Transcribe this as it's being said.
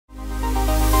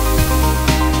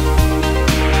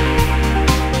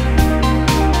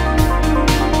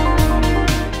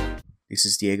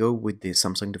this is Diego with the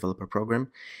Samsung Developer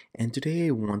Program, and today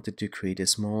I wanted to create a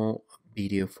small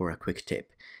video for a quick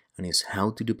tip, and is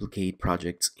how to duplicate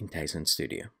projects in Tizen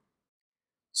Studio.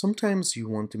 Sometimes you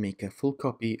want to make a full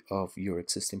copy of your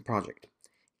existing project.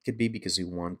 It could be because you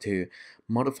want to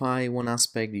modify one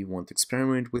aspect, you want to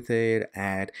experiment with it,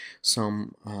 add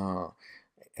some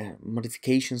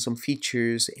modifications, some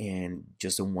features, and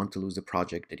just don't want to lose the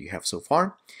project that you have so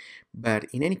far. But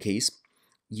in any case,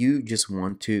 you just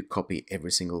want to copy every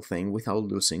single thing without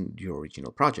losing your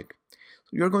original project. So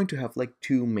you're going to have like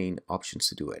two main options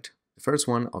to do it. The first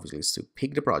one obviously is to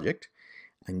pick the project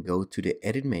and go to the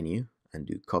edit menu and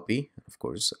do copy, of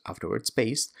course afterwards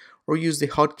paste, or use the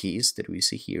hotkeys that we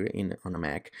see here on a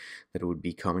Mac. That would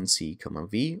be Command-C,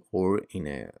 Command-V, or in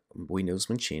a Windows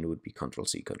machine it would be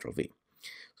Control-C, Control-V.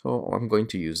 So I'm going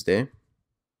to use the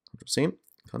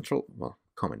Control-C,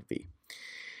 Command-V.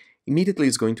 Immediately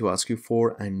it's going to ask you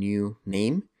for a new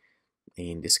name.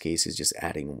 In this case, it's just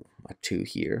adding a 2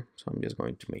 here. So I'm just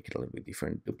going to make it a little bit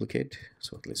different, duplicate,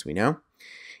 so at least we know.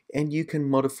 And you can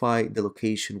modify the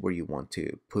location where you want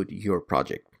to put your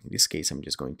project. In this case, I'm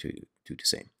just going to do the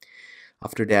same.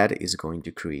 After that is going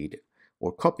to create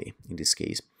or copy, in this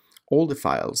case, all the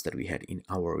files that we had in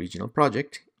our original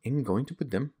project and going to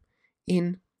put them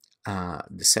in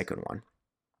the second one.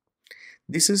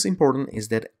 This is important, is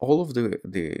that all of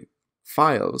the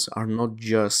files are not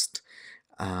just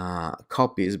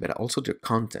copies, but also their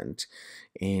content.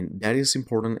 And that is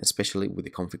important, especially with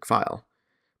the config file,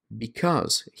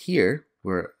 because here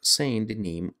we're saying the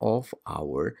name of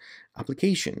our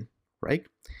application, right?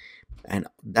 And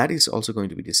that is also going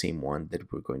to be the same one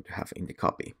that we're going to have in the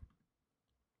copy.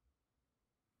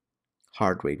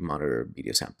 Heart rate monitor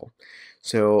video sample.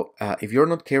 So if you're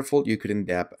not careful, you could end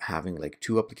up having like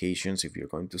 2 applications if you're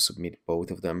going to submit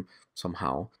both of them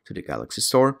somehow to the Galaxy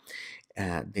Store.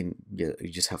 Then you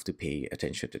just have to pay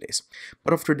attention to this.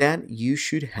 But after that, you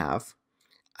should have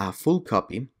a full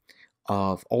copy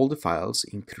of all the files,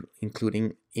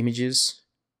 including images,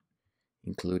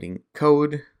 including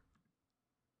code,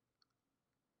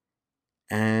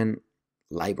 and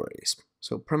libraries.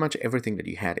 So pretty much everything that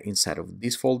you had inside of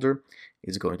this folder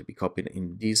is going to be copied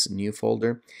in this new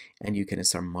folder, and you can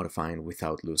start modifying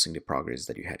without losing the progress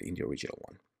that you had in the original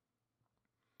one.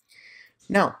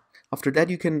 Now, after that,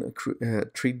 you can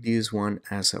treat this one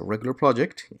as a regular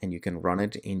project, and you can run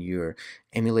it in your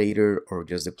emulator or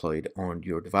just deploy it on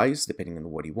your device, depending on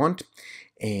what you want,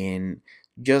 and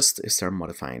just start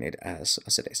modifying it as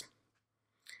it is.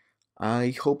 I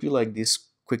hope you like this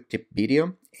quick tip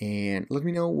video, and let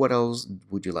me know what else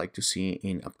would you like to see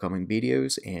in upcoming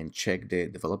videos, and check the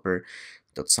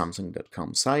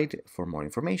developer.samsung.com site for more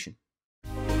information.